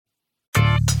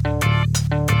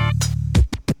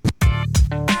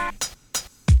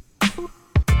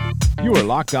You are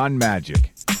Locked On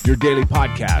Magic, your daily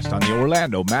podcast on the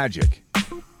Orlando Magic.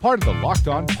 Part of the Locked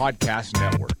On Podcast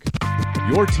Network.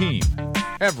 Your team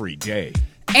every day.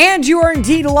 And you are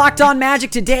indeed Locked On Magic.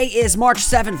 Today is March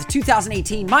 7th,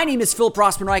 2018. My name is Philip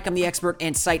Rossman-Reich. I'm the expert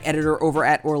and site editor over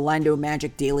at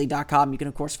OrlandoMagicDaily.com. You can,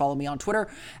 of course, follow me on Twitter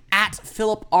at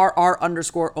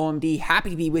PhilipRR_OMD. Happy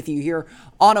to be with you here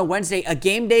on a Wednesday, a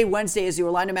game day Wednesday, as the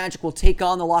Orlando Magic will take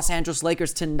on the Los Angeles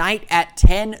Lakers tonight at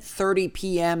 10:30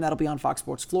 p.m. That'll be on Fox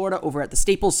Sports Florida over at the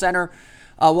Staples Center.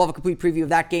 We'll have a complete preview of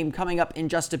that game coming up in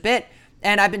just a bit.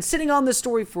 And I've been sitting on this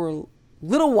story for a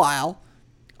little while.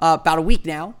 About a week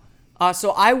now.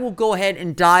 So I will go ahead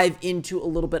and dive into a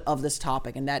little bit of this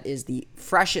topic, and that is the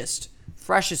freshest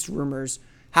rumors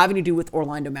having to do with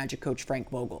Orlando Magic coach Frank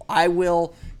Vogel. I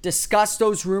will discuss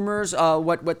those rumors,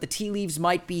 what the tea leaves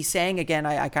might be saying. Again,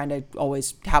 I kind of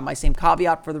always have my same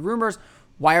caveat for the rumors.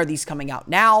 Why are these coming out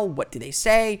now? What do they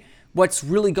say? What's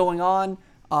really going on?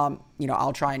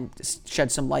 I'll try and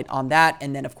shed some light on that.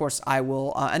 And then, of course, I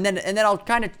will, and then I'll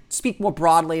kind of speak more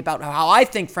broadly about how I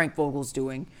think Frank Vogel's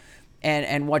doing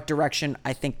and what direction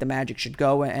I think the Magic should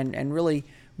go and really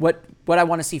what I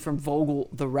want to see from Vogel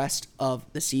the rest of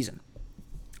the season.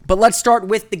 But let's start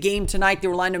with the game tonight. The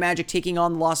Orlando Magic taking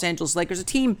on the Los Angeles Lakers, a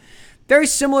team very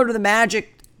similar to the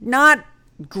Magic, not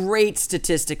great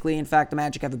statistically. In fact, the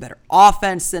Magic have a better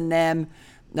offense than them.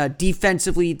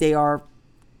 Defensively, they are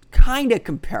kind of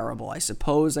comparable, I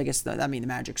suppose. I guess the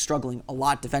Magic struggling a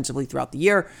lot defensively throughout the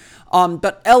year.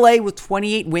 But LA with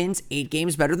 28 wins, 8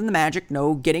 games better than the Magic.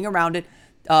 No getting around it.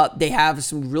 They have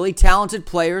some really talented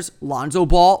players. Lonzo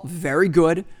Ball, very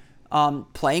good.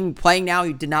 Playing now.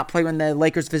 He did not play when the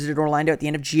Lakers visited Orlando at the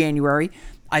end of January.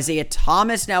 Isaiah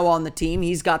Thomas now on the team.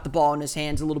 He's got the ball in his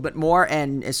hands a little bit more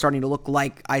and is starting to look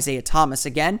like Isaiah Thomas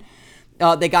again.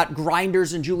 They got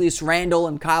grinders and Julius Randle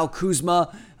and Kyle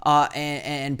Kuzma.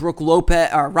 And Brook Lopez,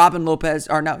 or Robin Lopez,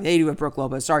 or no, they do have Brook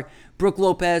Lopez, sorry. Brook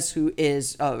Lopez, who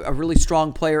is a really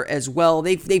strong player as well.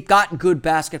 They've got good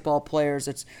basketball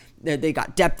players. They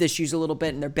got depth issues a little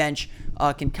bit, and their bench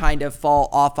can kind of fall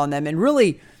off on them. And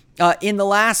really, in the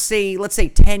last, let's say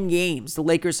 10 games, the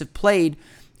Lakers have played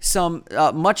some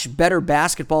much better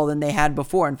basketball than they had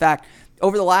before. In fact,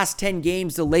 over the last 10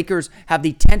 games, the Lakers have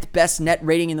the 10th best net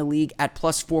rating in the league at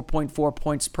plus 4.4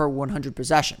 points per 100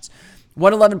 possessions.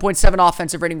 111.7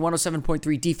 offensive rating,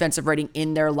 107.3 defensive rating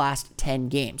in their last 10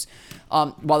 games.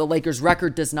 While the Lakers'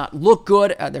 record does not look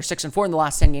good, they're 6-4 in the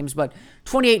last 10 games, but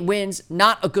 28 wins,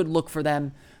 not a good look for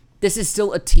them. This is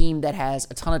still a team that has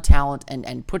a ton of talent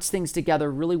and puts things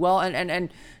together really well.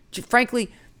 And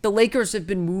frankly, the Lakers have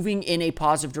been moving in a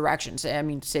positive direction.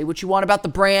 Say what you want about the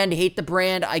brand, hate the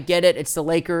brand, I get it. It's the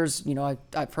Lakers.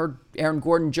 I've heard Aaron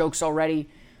Gordon jokes already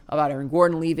about Aaron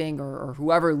Gordon leaving or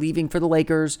whoever leaving for the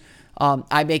Lakers.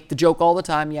 I make the joke all the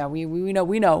time. Yeah, we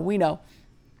know.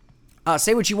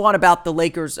 Say what you want about the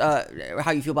Lakers,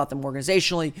 how you feel about them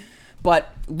organizationally,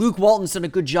 but Luke Walton's done a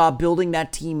good job building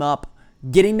that team up,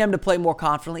 getting them to play more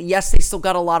confidently. Yes, they still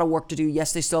got a lot of work to do.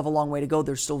 Yes, they still have a long way to go.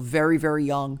 They're still very, very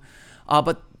young,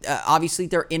 but obviously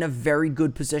they're in a very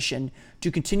good position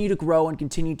to continue to grow and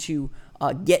continue to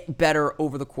get better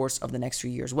over the course of the next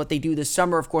few years. What they do this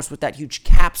summer, of course, with that huge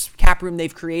cap room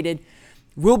they've created,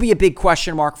 will be a big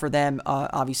question mark for them.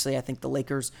 Obviously, I think the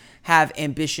Lakers have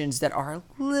ambitions that are a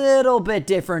little bit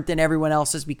different than everyone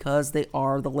else's because they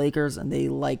are the Lakers and they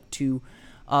like to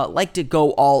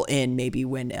go all in maybe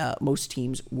when most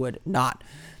teams would not.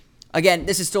 Again,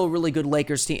 this is still a really good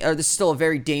Lakers team. This is still a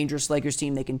very dangerous Lakers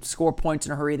team. They can score points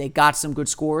in a hurry. They got some good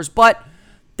scores, but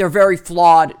they're very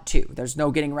flawed too. There's no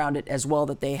getting around it as well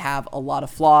that they have a lot of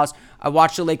flaws. I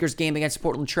watched the Lakers game against the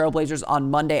Portland Trailblazers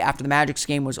on Monday after the Magic's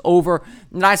game was over,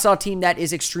 and I saw a team that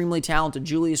is extremely talented.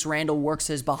 Julius Randle works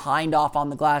his behind off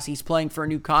on the glass. He's playing for a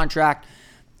new contract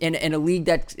in a league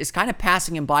that is kind of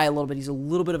passing him by a little bit. He's a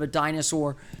little bit of a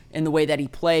dinosaur in the way that he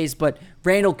plays, but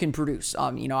Randle can produce.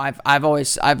 I've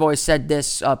always said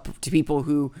this to people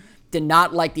who did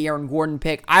not like the Aaron Gordon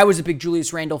pick. I was a big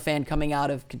Julius Randle fan coming out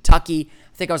of Kentucky.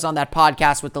 I think I was on that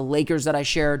podcast with the Lakers that I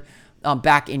shared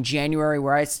back in January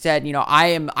where I said,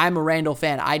 I'm a Randle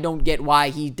fan. I don't get why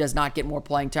he does not get more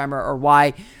playing time or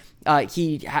why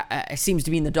he seems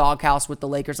to be in the doghouse with the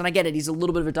Lakers. And I get it. He's a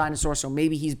little bit of a dinosaur, so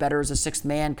maybe he's better as a sixth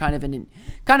man, kind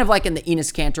of like in the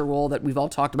Enes Kanter role that we've all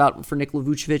talked about for Nikola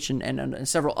Vucevic and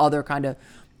several other kind of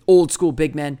old school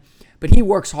big men. But he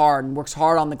works hard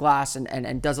on the glass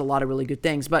and does a lot of really good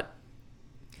things. But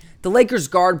the Lakers'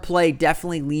 guard play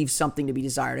definitely leaves something to be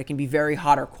desired. It can be very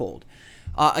hot or cold.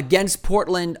 Against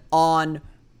Portland on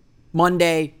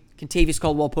Monday, Kentavious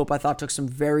Caldwell-Pope, I thought, took some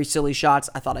very silly shots.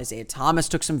 I thought Isaiah Thomas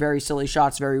took some very silly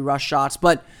shots, very rush shots.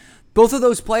 But Both of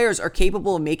those players are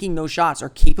capable of making those shots, are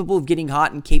capable of getting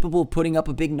hot and capable of putting up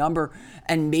a big number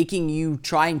and making you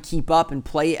try and keep up and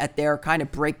play at their kind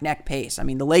of breakneck pace. I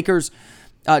mean, the Lakers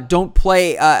don't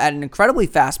play at an incredibly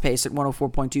fast pace at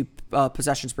 104.2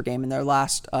 possessions per game in their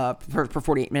last, for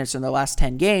 48 minutes in their last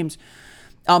 10 games.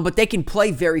 But they can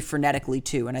play very frenetically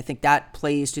too, and I think that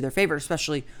plays to their favor,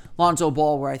 especially Lonzo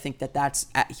Ball, where I think that's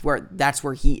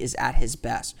where he is at his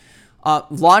best.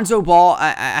 Lonzo Ball,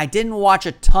 I didn't watch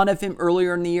a ton of him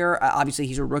earlier in the year. Obviously,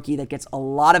 he's a rookie that gets a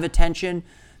lot of attention,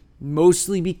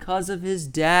 mostly because of his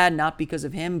dad, not because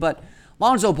of him. But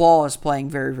Lonzo Ball is playing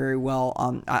very, very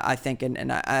well, I think,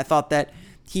 and I thought that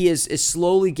he is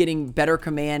slowly getting better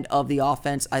command of the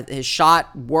offense. His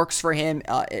shot works for him.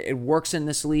 It works in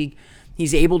this league.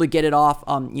 He's able to get it off.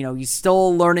 He's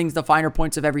still learning the finer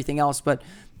points of everything else, but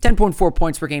 10.4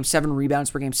 points per game, 7 rebounds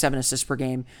per game, 7 assists per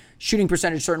game. Shooting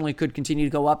percentage certainly could continue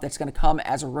to go up. That's going to come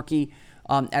as a rookie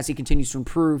as he continues to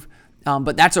improve.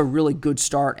 But that's a really good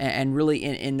start. And really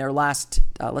in their last,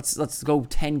 let's go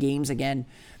 10 games again.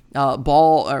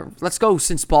 Let's go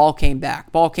since Ball came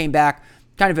back. Ball came back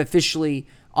kind of officially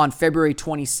on February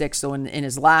 26th. So in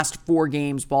his last 4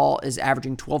 games, Ball is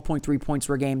averaging 12.3 points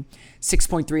per game,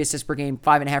 6.3 assists per game,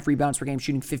 5.5 rebounds per game,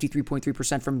 shooting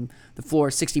 53.3% from the floor,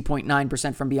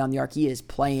 60.9% from beyond the arc. He is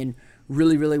playing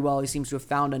really, really well. He seems to have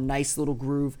found a nice little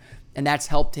groove, and that's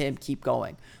helped him keep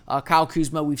going. Kyle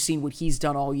Kuzma, we've seen what he's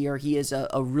done all year. He is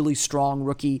a really strong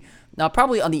rookie. Now,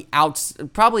 probably on the outs,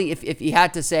 if you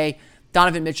had to say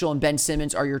Donovan Mitchell and Ben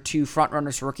Simmons are your 2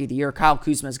 frontrunners for Rookie of the Year, Kyle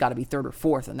Kuzma's got to be 3rd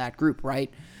or 4th in that group,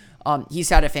 right? He's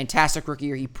had a fantastic rookie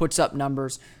year. He puts up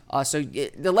numbers.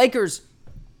 The Lakers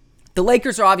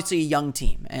are obviously a young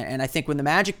team, and I think when the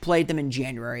Magic played them in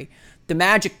January, the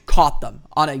Magic caught them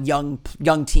on a young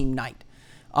team night.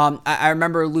 I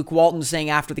remember Luke Walton saying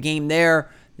after the game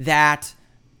there that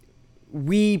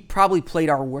we probably played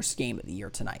our worst game of the year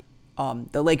tonight.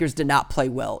 The Lakers did not play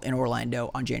well in Orlando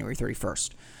on January 31st.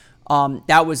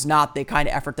 That was not the kind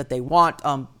of effort that they want.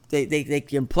 They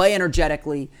can play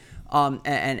energetically,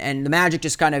 and the Magic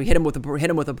just kind of hit him with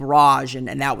a barrage, and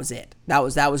that was it.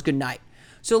 That was good night.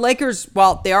 So Lakers,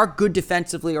 while they are good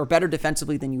defensively or better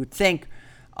defensively than you would think,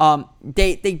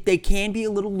 they can be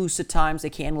a little loose at times. They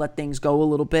can let things go a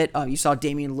little bit. You saw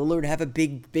Damian Lillard have a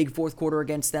big fourth quarter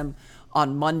against them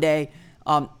on Monday.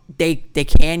 They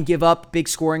can give up big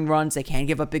scoring runs. They can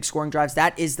give up big scoring drives.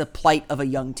 That is the plight of a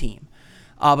young team.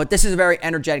 But this is a very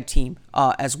energetic team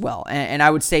as well. And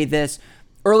I would say this,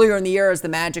 earlier in the year as the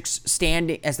Magic's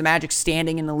standing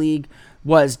in the league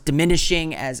was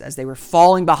diminishing, as they were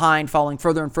falling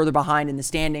further and further behind in the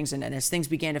standings, and as things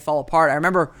began to fall apart. I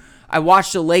remember I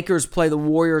watched the Lakers play the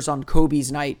Warriors on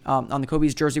Kobe's night, on the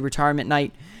Kobe's jersey retirement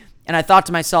night, and I thought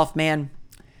to myself, man,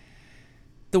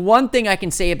 the one thing I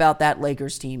can say about that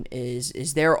Lakers team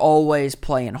is they're always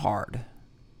playing hard.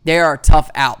 They are a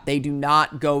tough out. They do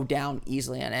not go down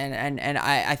easily. And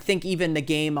I think even the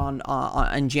game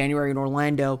in January in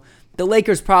Orlando, the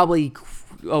Lakers probably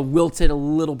wilted a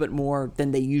little bit more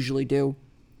than they usually do.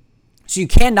 So you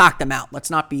can knock them out. Let's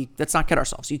not kid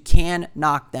ourselves. You can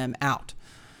knock them out.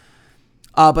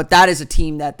 But that is a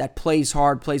team that plays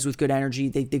hard, plays with good energy.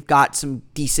 They've got some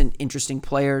decent, interesting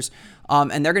players.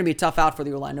 And they're going to be a tough out for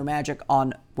the Orlando Magic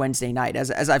on Wednesday night.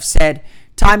 As I've said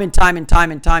time and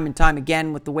time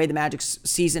again, with the way the Magic's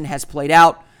season has played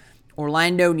out,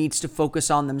 Orlando needs to focus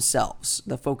on themselves.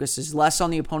 The focus is less on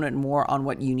the opponent and more on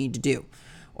what you need to do.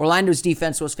 Orlando's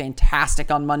defense was fantastic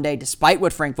on Monday, despite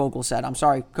what Frank Vogel said. I'm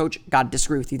sorry, Coach, got to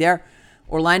disagree with you there.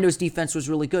 Orlando's defense was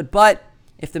really good, but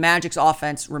if the Magic's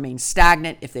offense remains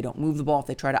stagnant, if they don't move the ball, if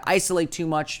they try to isolate too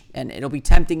much, and it'll be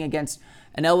tempting against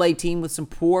an LA team with some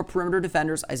poor perimeter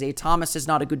defenders. Isaiah Thomas is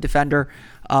not a good defender.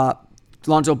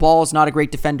 Lonzo Ball is not a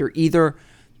great defender either.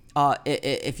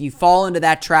 If you fall into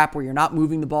that trap where you're not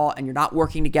moving the ball and you're not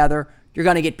working together, you're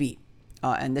going to get beat.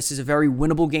 And this is a very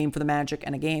winnable game for the Magic,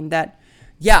 and a game that,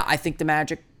 I think the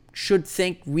Magic should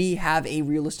think we have a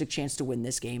realistic chance to win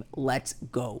this game. Let's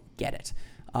go get it.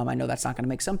 I know that's not going to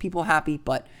make some people happy,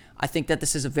 but I think that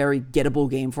this is a very gettable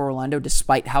game for Orlando,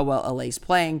 despite how well LA's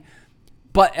playing.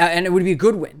 But and it would be a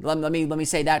good win. Let me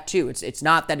say that too. It's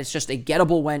not that it's just a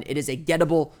gettable win. It is a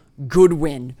gettable good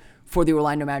win for the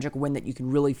Orlando Magic, a win that you can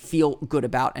really feel good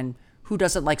about. And who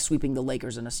doesn't like sweeping the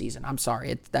Lakers in a season? I'm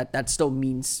sorry, that still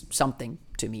means something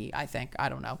to me. I think, I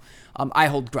don't know. I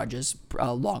hold grudges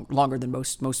longer than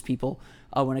most people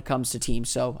when it comes to teams.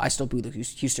 So I still boo the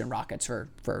Houston Rockets for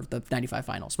the 95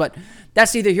 finals. But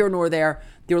that's neither here nor there.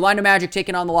 The Orlando Magic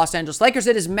taking on the Los Angeles Lakers.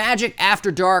 It is Magic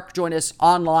After Dark. Join us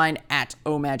online at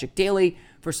OMagicDaily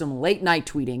for some late night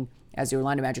tweeting as the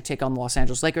Orlando Magic take on the Los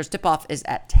Angeles Lakers. Tip-off is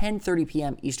at 10:30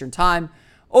 p.m. Eastern Time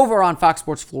over on Fox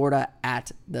Sports Florida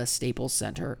at the Staples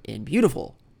Center in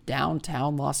beautiful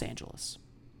downtown Los Angeles.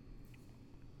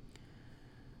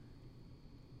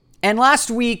 And last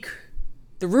week,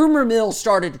 the rumor mill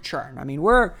started to churn. I mean,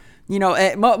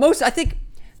 I think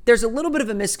there's a little bit of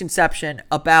a misconception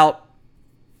about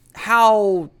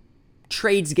how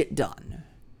trades get done.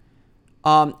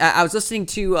 I was listening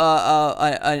to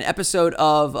an episode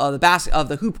of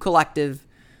the Hoop Collective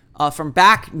from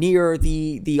back near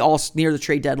the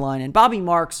trade deadline, and Bobby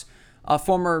Marks,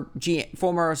 former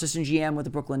assistant GM with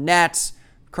the Brooklyn Nets,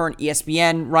 current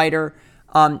ESPN writer,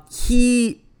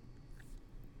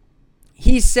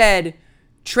 he said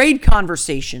trade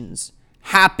conversations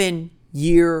happen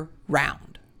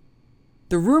year-round.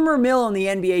 The rumor mill in the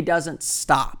NBA doesn't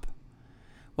stop.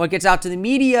 What gets out to the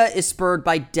media is spurred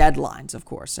by deadlines, of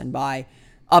course, and by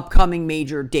upcoming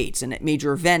major dates and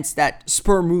major events that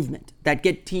spur movement, that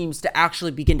get teams to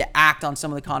actually begin to act on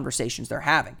some of the conversations they're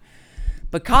having.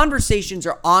 But conversations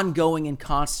are ongoing and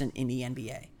constant in the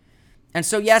NBA. And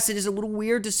so, yes, it is a little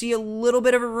weird to see a little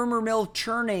bit of a rumor mill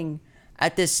churning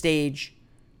at this stage,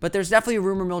 but there's definitely a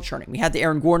rumor mill churning. We had the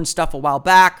Aaron Gordon stuff a while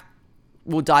back.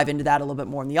 We'll dive into that a little bit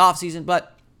more in the offseason,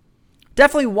 but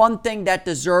definitely one thing that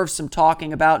deserves some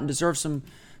talking about and deserves some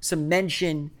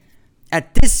mention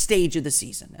at this stage of the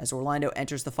season as Orlando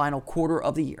enters the final quarter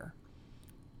of the year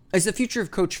is the future of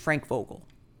Coach Frank Vogel.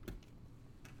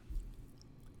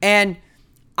 And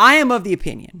I am of the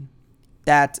opinion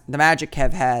that the Magic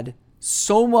have had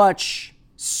so much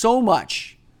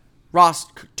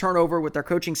roster turnover with their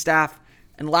coaching staff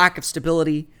and lack of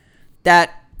stability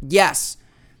that, yes,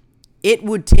 it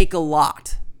would take a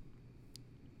lot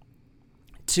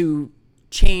to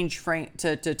change Frank,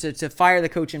 to fire the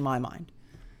coach in my mind.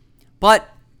 But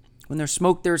when there's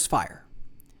smoke, there's fire.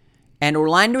 And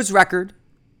Orlando's record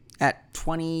at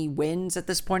 20 wins at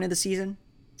this point of the season,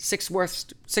 sixth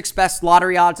best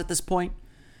lottery odds at this point,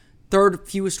 third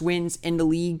fewest wins in the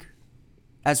league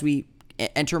as we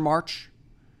enter March.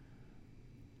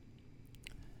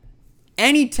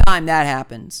 Anytime that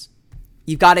happens,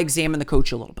 you've got to examine the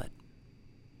coach a little bit.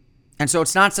 And so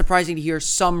it's not surprising to hear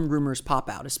some rumors pop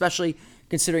out, especially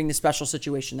considering the special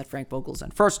situation that Frank Vogel's in.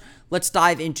 First, let's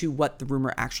dive into what the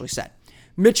rumor actually said.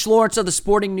 Mitch Lawrence of the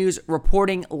Sporting News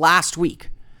reporting last week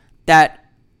that,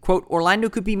 quote, Orlando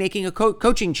could be making a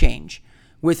coaching change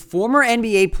with former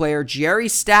NBA player Jerry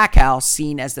Stackhouse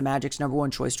seen as the Magic's number one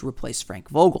choice to replace Frank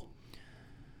Vogel.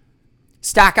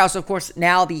 Stackhouse, of course,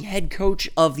 now the head coach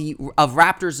of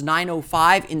Raptors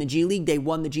 905 in the G League. They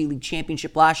won the G League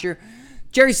championship last year.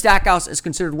 Jerry Stackhouse is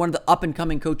considered one of the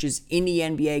up-and-coming coaches in the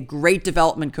NBA. Great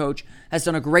development coach. Has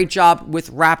done a great job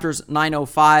with Raptors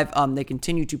 905. They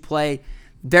continue to play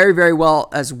very, very well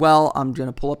as well. I'm going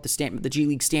to pull up the G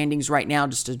League standings right now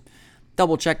just to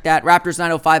double-check that. Raptors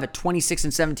 905 at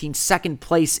 26-17, second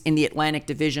place in the Atlantic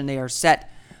Division. They are set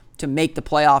to make the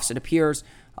playoffs, it appears.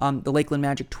 The Lakeland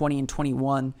Magic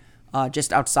 20-21,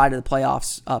 just outside of the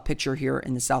playoffs picture here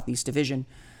in the Southeast Division.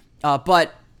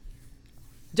 But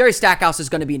Jerry Stackhouse is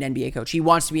going to be an NBA coach. He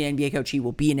wants to be an NBA coach. He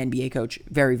will be an NBA coach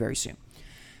very, very soon.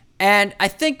 And I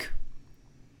think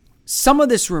some of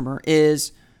this rumor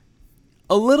is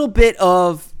a little bit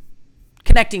of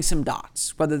connecting some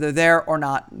dots, whether they're there or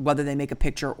not, whether they make a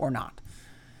picture or not.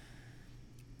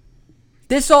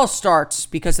 This all starts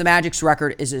because the Magic's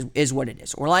record is what it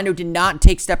is. Orlando did not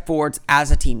take step forwards as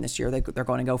a team this year. They're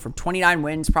going to go from 29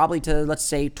 wins probably to, let's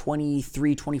say,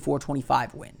 23, 24,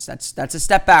 25 wins. That's a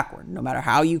step backward, no matter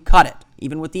how you cut it.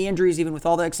 Even with the injuries, even with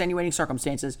all the extenuating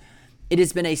circumstances, it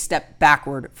has been a step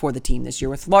backward for the team this year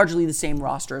with largely the same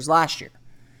roster as last year.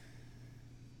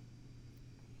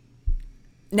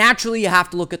 Naturally, you have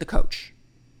to look at the coach.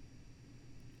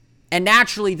 And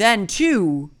naturally then,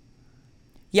 too,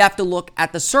 you have to look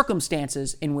at the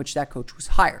circumstances in which that coach was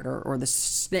hired or the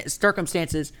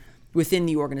circumstances within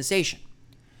the organization.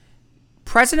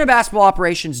 President of Basketball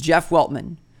Operations Jeff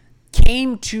Weltman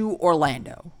came to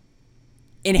Orlando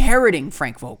inheriting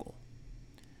Frank Vogel.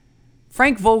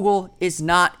 Frank Vogel is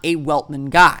not a Weltman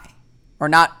guy or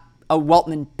not a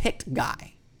Weltman-picked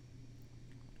guy.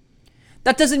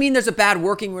 That doesn't mean there's a bad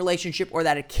working relationship or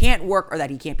that it can't work or that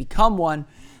he can't become one,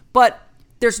 but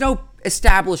there's no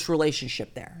established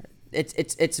relationship there.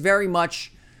 It's very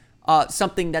much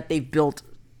something that they've built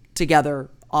together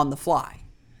on the fly.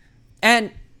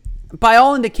 And by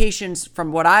all indications,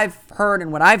 from what I've heard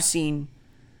and what I've seen,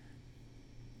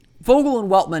 Vogel and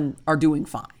Weltman are doing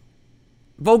fine.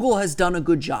 Vogel has done a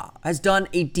good job, has done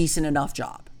a decent enough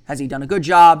job. Has he done a good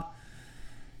job?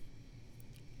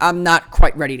 I'm not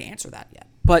quite ready to answer that yet.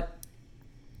 But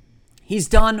He's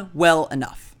done well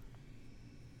enough.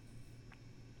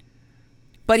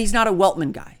 But he's not a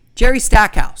Weltman guy. Jerry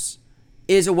Stackhouse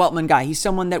is a Weltman guy. He's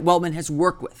someone that Weltman has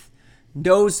worked with,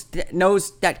 knows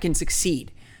that can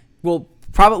succeed. Will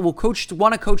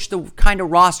want to coach the kind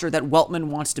of roster that Weltman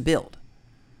wants to build.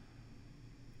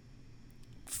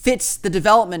 Fits the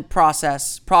development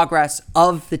progress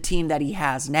of the team that he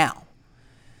has now.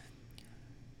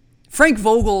 Frank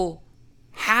Vogel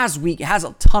has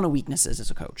a ton of weaknesses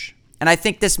as a coach. And I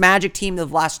think this Magic team of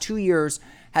the last 2 years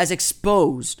has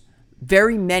exposed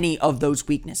very many of those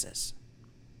weaknesses.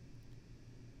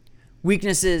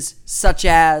 Weaknesses such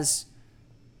as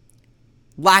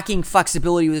lacking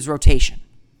flexibility with his rotation,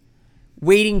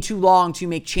 waiting too long to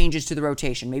make changes to the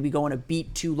rotation, maybe going a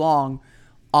beat too long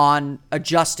on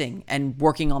adjusting and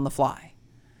working on the fly,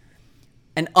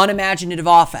 an unimaginative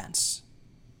offense,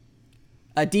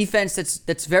 a defense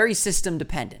that's very system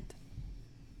dependent.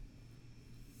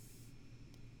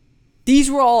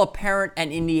 These were all apparent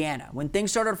in Indiana. When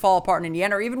things started to fall apart in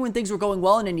Indiana, or even when things were going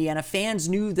well in Indiana, fans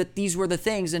knew that these were the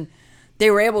things, and they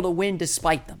were able to win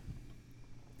despite them.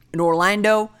 In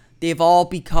Orlando, they've all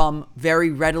become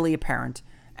very readily apparent,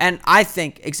 and I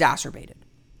think exacerbated.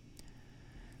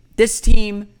 This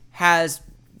team has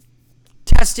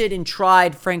tested and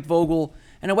tried Frank Vogel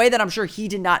in a way that I'm sure he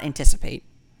did not anticipate,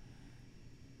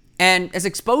 and has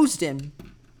exposed him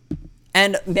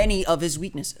and many of his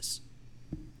weaknesses,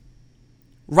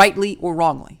 rightly or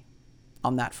wrongly,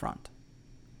 on that front.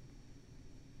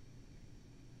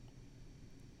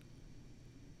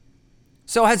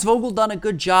 So has Vogel done a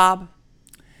good job?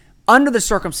 Under the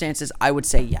circumstances, I would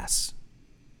say yes.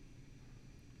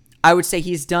 I would say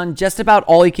he's done just about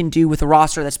all he can do with a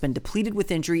roster that's been depleted with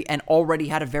injury and already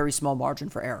had a very small margin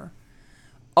for error.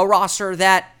 A roster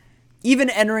that, even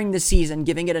entering the season,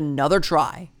 giving it another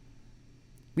try,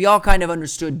 we all kind of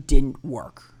understood didn't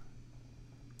work.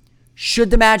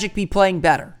 Should the Magic be playing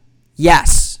better?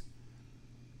 Yes.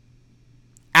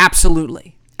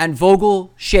 Absolutely. And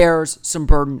Vogel shares some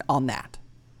burden on that.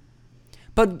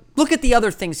 But look at the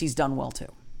other things he's done well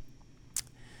too.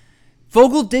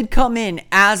 Vogel did come in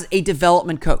as a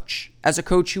development coach, as a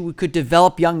coach who could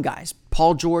develop young guys.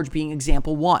 Paul George being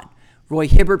example 1, Roy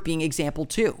Hibbert being example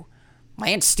 2,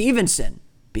 Lance Stevenson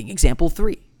being example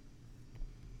 3.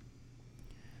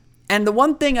 And the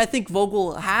one thing I think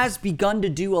Vogel has begun to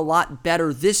do a lot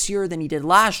better this year than he did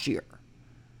last year,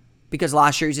 because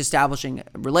last year he's establishing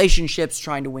relationships,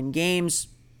 trying to win games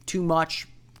too much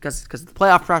because of the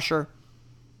playoff pressure.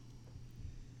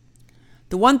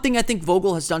 The one thing I think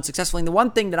Vogel has done successfully, and the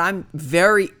one thing that I'm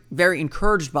very, very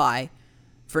encouraged by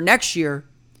for next year,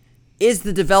 is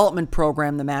the development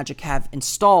program the Magic have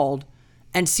installed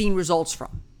and seen results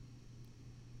from.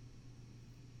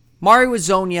 Mario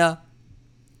Hezonja,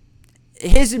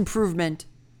 his improvement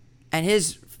and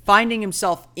his finding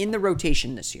himself in the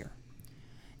rotation this year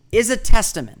is a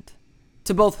testament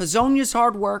to both Hezonja's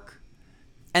hard work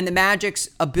and the Magic's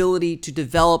ability to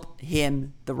develop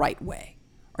him the right way,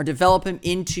 or develop him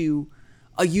into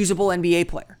a usable NBA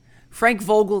player. Frank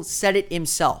Vogel said it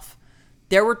himself.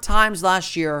 There were times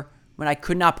last year when I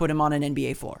could not put him on an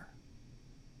NBA floor.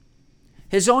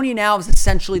 Hezonja now is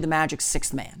essentially the Magic's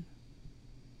sixth man.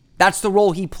 That's the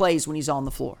role he plays when he's on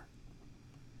the floor.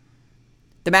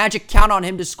 The Magic count on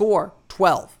him to score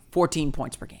 12, 14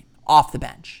 points per game off the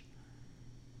bench.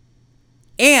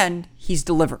 And he's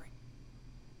delivering.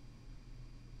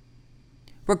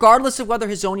 Regardless of whether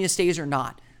Hezonja stays or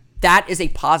not, that is a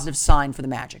positive sign for the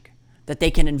Magic, that they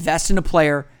can invest in a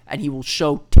player and he will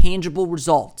show tangible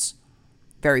results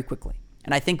very quickly.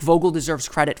 And I think Vogel deserves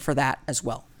credit for that as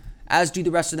well, as do the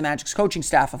rest of the Magic's coaching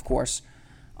staff, of course,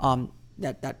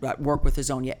 that work with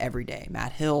Hezonja every day.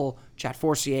 Matt Hill, Chad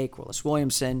Forcier, Corliss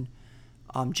Williamson,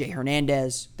 Jay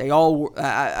Hernandez. They all.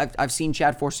 I've seen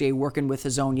Chad Forcier working with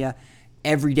Hezonja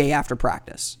every day after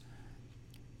practice.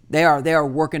 They are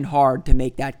working hard to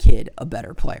make that kid a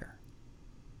better player,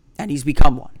 and he's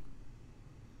become one.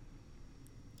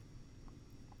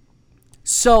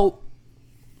 So,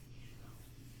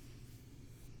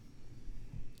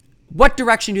 what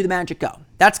direction do the Magic go?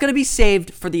 That's going to be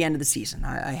saved for the end of the season.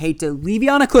 I hate to leave you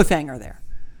on a cliffhanger there.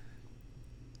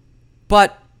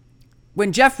 But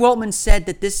when Jeff Weltman said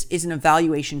that this is an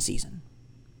evaluation season,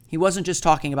 he wasn't just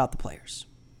talking about the players.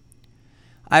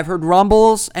 I've heard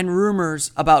rumbles and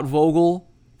rumors about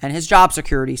Vogel and his job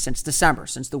security since December,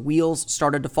 since the wheels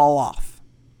started to fall off.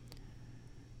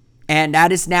 And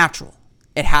that is natural.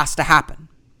 It has to happen.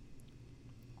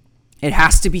 It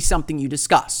has to be something you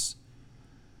discuss.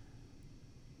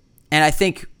 And I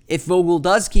think if Vogel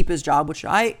does keep his job, which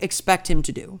I expect him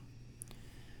to do,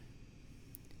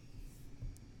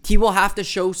 he will have to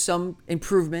show some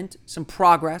improvement, some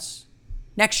progress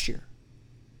next year.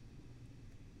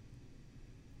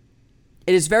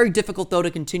 It is very difficult, though,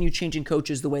 to continue changing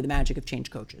coaches the way the Magic have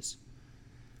changed coaches.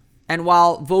 And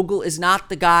while Vogel is not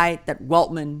the guy that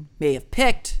Weltman may have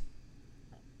picked,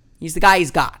 he's the guy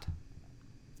he's got.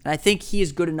 And I think he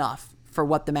is good enough for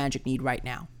what the Magic need right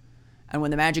now. And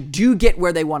when the Magic do get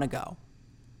where they want to go,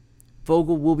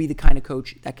 Vogel will be the kind of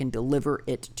coach that can deliver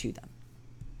it to them.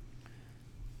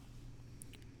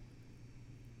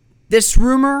 This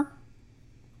rumor,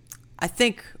 I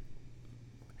think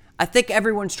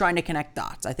everyone's trying to connect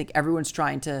dots. I think everyone's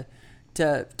trying to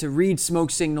read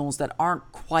smoke signals that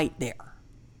aren't quite there.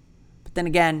 But then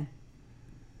again,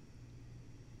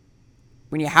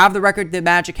 when you have the record the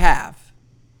Magic have,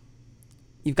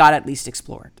 you've got to at least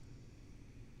explore it.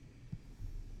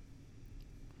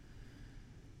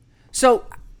 So,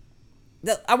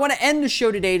 I want to end the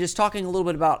show today just talking a little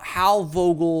bit about how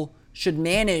Vogel should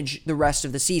manage the rest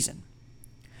of the season.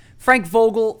 Frank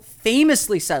Vogel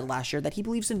famously said last year that he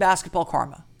believes in basketball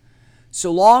karma.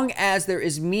 So long as there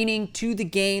is meaning to the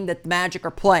game that the Magic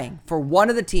are playing for one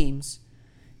of the teams,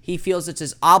 he feels it's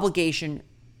his obligation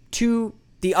to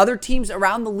the other teams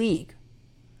around the league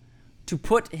to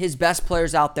put his best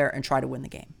players out there and try to win the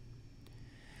game.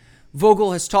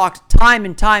 Vogel has talked time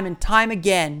and time and time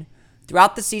again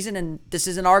throughout the season, and this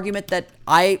is an argument that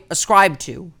I ascribe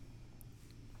to,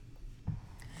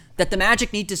 that the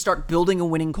Magic need to start building a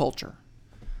winning culture.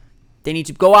 They need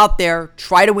to go out there,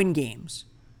 try to win games,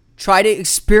 try to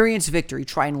experience victory,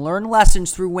 try and learn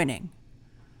lessons through winning,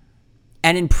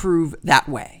 and improve that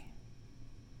way.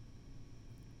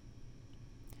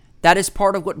 That is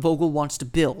part of what Vogel wants to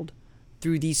build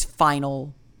through these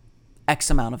final X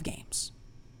amount of games.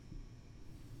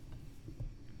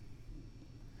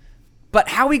 But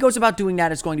how he goes about doing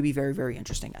that is going to be very, very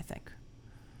interesting, I think.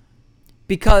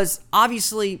 Because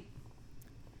obviously,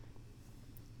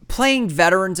 playing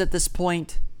veterans at this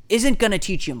point isn't going to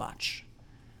teach you much.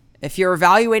 If you're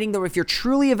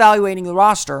truly evaluating the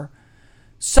roster,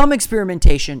 some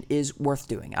experimentation is worth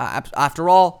doing. After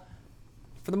all,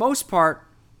 for the most part,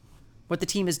 what the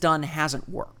team has done hasn't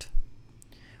worked.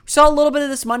 We saw a little bit of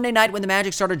this Monday night when the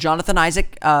Magic started Jonathan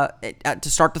Isaac to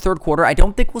start the third quarter. I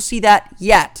don't think we'll see that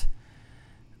yet,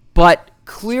 but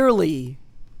clearly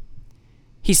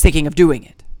he's thinking of doing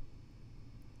it.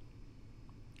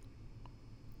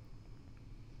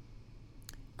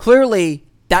 Clearly,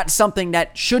 that's something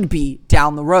that should be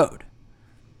down the road.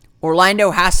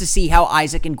 Orlando has to see how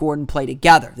Isaac and Gordon play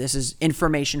together. This is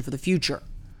information for the future.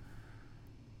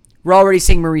 We're already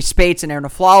seeing Maurice Spates and Aaron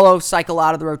Aflalo cycle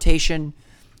out of the rotation.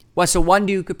 Wes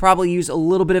Iwundu could probably use a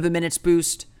little bit of a minutes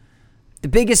boost. The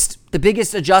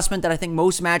biggest adjustment that I think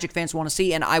most Magic fans want to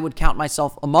see, and I would count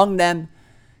myself among them,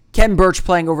 Khem Birch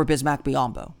playing over Bismack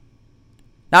Biyombo.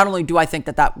 Not only do I think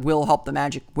that will help the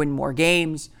Magic win more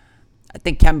games, I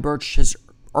think Khem Birch has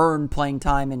earned playing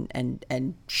time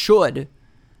and should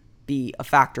be a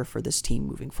factor for this team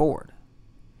moving forward.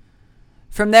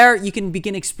 From there, you can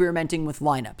begin experimenting with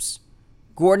lineups.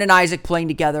 Gordon and Isaac playing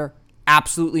together,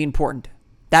 absolutely important.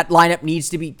 That lineup needs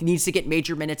to get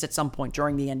major minutes at some point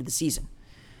during the end of the season.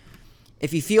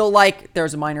 If you feel like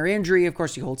there's a minor injury, of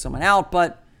course you hold someone out,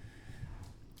 but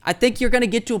I think you're going to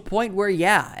get to a point where,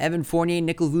 Evan Fournier and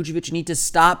Nikola Vucevic need to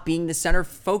stop being the center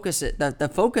focus,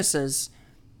 the focuses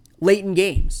late in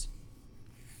games.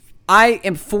 I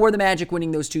am for the Magic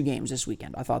winning those two games this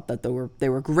weekend. I thought that they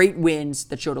were great wins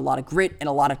that showed a lot of grit and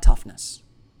a lot of toughness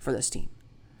for this team.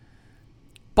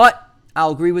 But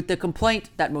I'll agree with the complaint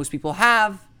that most people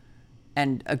have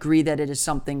and agree that it is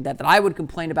something that I would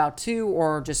complain about too,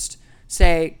 or just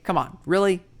say, come on,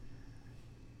 really?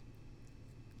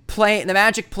 The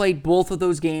Magic played both of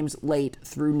those games late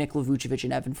through Nikola Vucevic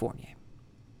and Evan Fournier.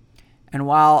 And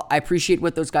while I appreciate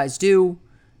what those guys do,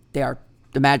 they are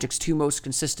the Magic's two most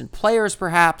consistent players,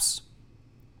 perhaps.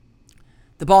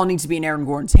 The ball needs to be in Aaron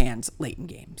Gordon's hands late in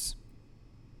games,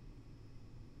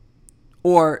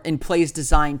 or in plays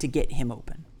designed to get him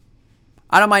open.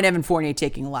 I don't mind Evan Fournier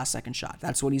taking a last-second shot.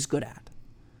 That's what he's good at.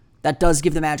 That does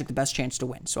give the Magic the best chance to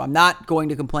win, so I'm not going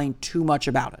to complain too much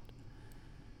about it.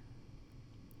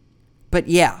 But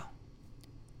you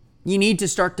need to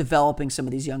start developing some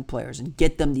of these young players and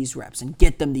get them these reps and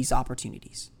get them these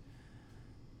opportunities.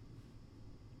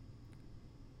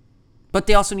 But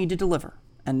they also need to deliver,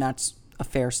 and that's a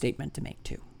fair statement to make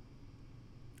too.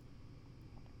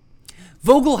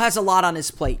 Vogel has a lot on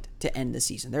his plate to end the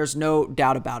season. There's no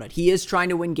doubt about it. He is trying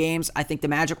to win games. I think the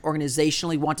Magic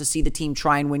organizationally want to see the team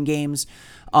try and win games.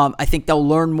 I think they'll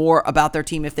learn more about their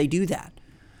team if they do that.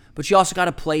 But you also got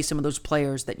to play some of those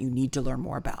players that you need to learn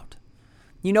more about.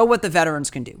 You know what the veterans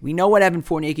can do. We know what Evan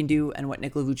Fournier can do and what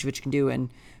Nikola Vucevic can do. And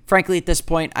frankly, at this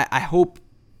point, I hope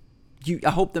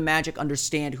the Magic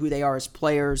understand who they are as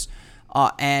players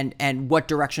and what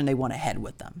direction they want to head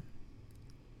with them.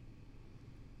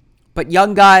 But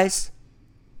young guys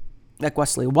like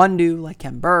Wesley Iwundu, like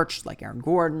Khem Birch, like Aaron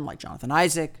Gordon, like Jonathan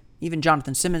Isaac, even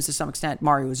Jonathan Simmons to some extent,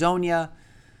 Mario Hezonja,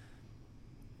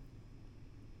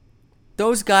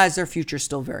 those guys, their future is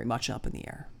still very much up in the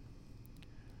air.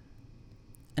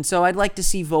 And so I'd like to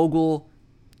see Vogel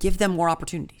give them more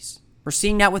opportunities. We're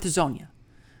seeing that with Hezonja.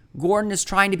 Gordon is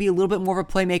trying to be a little bit more of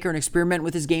a playmaker and experiment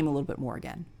with his game a little bit more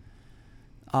again.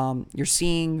 You're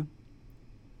seeing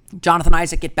Jonathan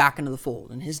Isaac get back into the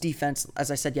fold, and his defense,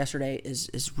 as I said yesterday,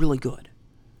 is really good.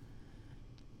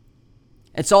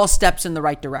 It's all steps in the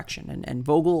right direction, and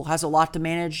Vogel has a lot to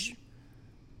manage,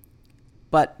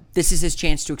 but this is his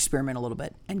chance to experiment a little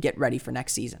bit and get ready for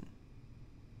next season,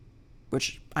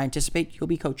 which I anticipate he'll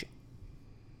be coaching.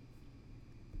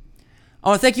 I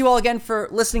want to thank you all again for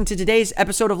listening to today's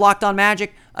episode of Locked On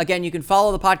Magic. Again, you can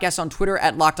follow the podcast on Twitter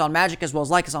at Locked On Magic, as well as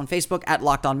like us on Facebook at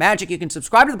Locked On Magic. You can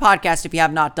subscribe to the podcast if you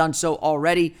have not done so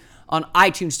already on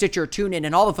iTunes, Stitcher, TuneIn,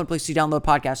 and all the fun places to download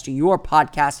podcasts to your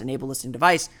podcast-enabled listening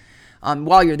device.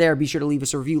 While you're there, be sure to leave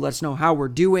us a review. Let us know how we're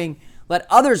doing. Let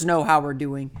others know how we're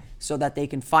doing so that they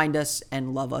can find us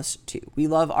and love us too. We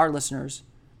love our listeners,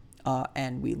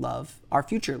 and we love our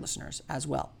future listeners as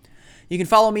well. You can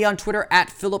follow me on Twitter at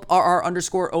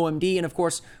PhilipRR_OMD. And of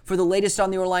course, for the latest on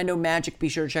the Orlando Magic, be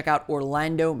sure to check out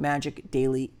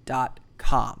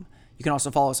OrlandoMagicDaily.com. You can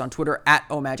also follow us on Twitter at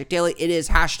OMagicDaily. It is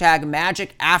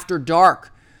 #MagicAfterDark.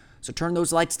 So turn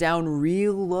those lights down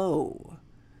real low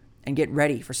and get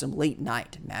ready for some late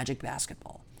night Magic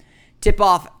basketball.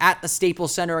 Tip-off at the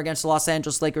Staples Center against the Los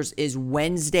Angeles Lakers is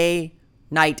Wednesday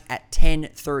night at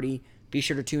 10:30. Be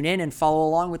sure to tune in and follow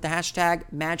along with the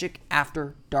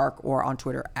 #MagicAfterDark or on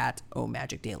Twitter at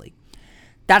OMagicDaily.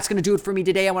 That's going to do it for me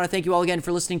today. I want to thank you all again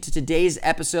for listening to today's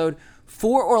episode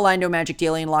for Orlando Magic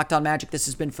Daily and Locked On Magic. This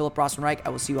has been Philip Rossman-Reich. I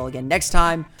will see you all again next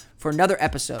time for another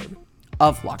episode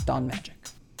of Locked On Magic.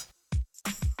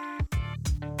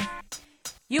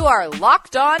 You are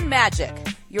Locked On Magic,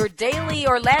 your daily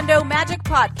Orlando Magic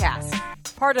podcast,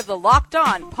 part of the Locked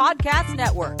On Podcast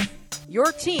Network.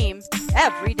 Your team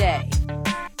every day.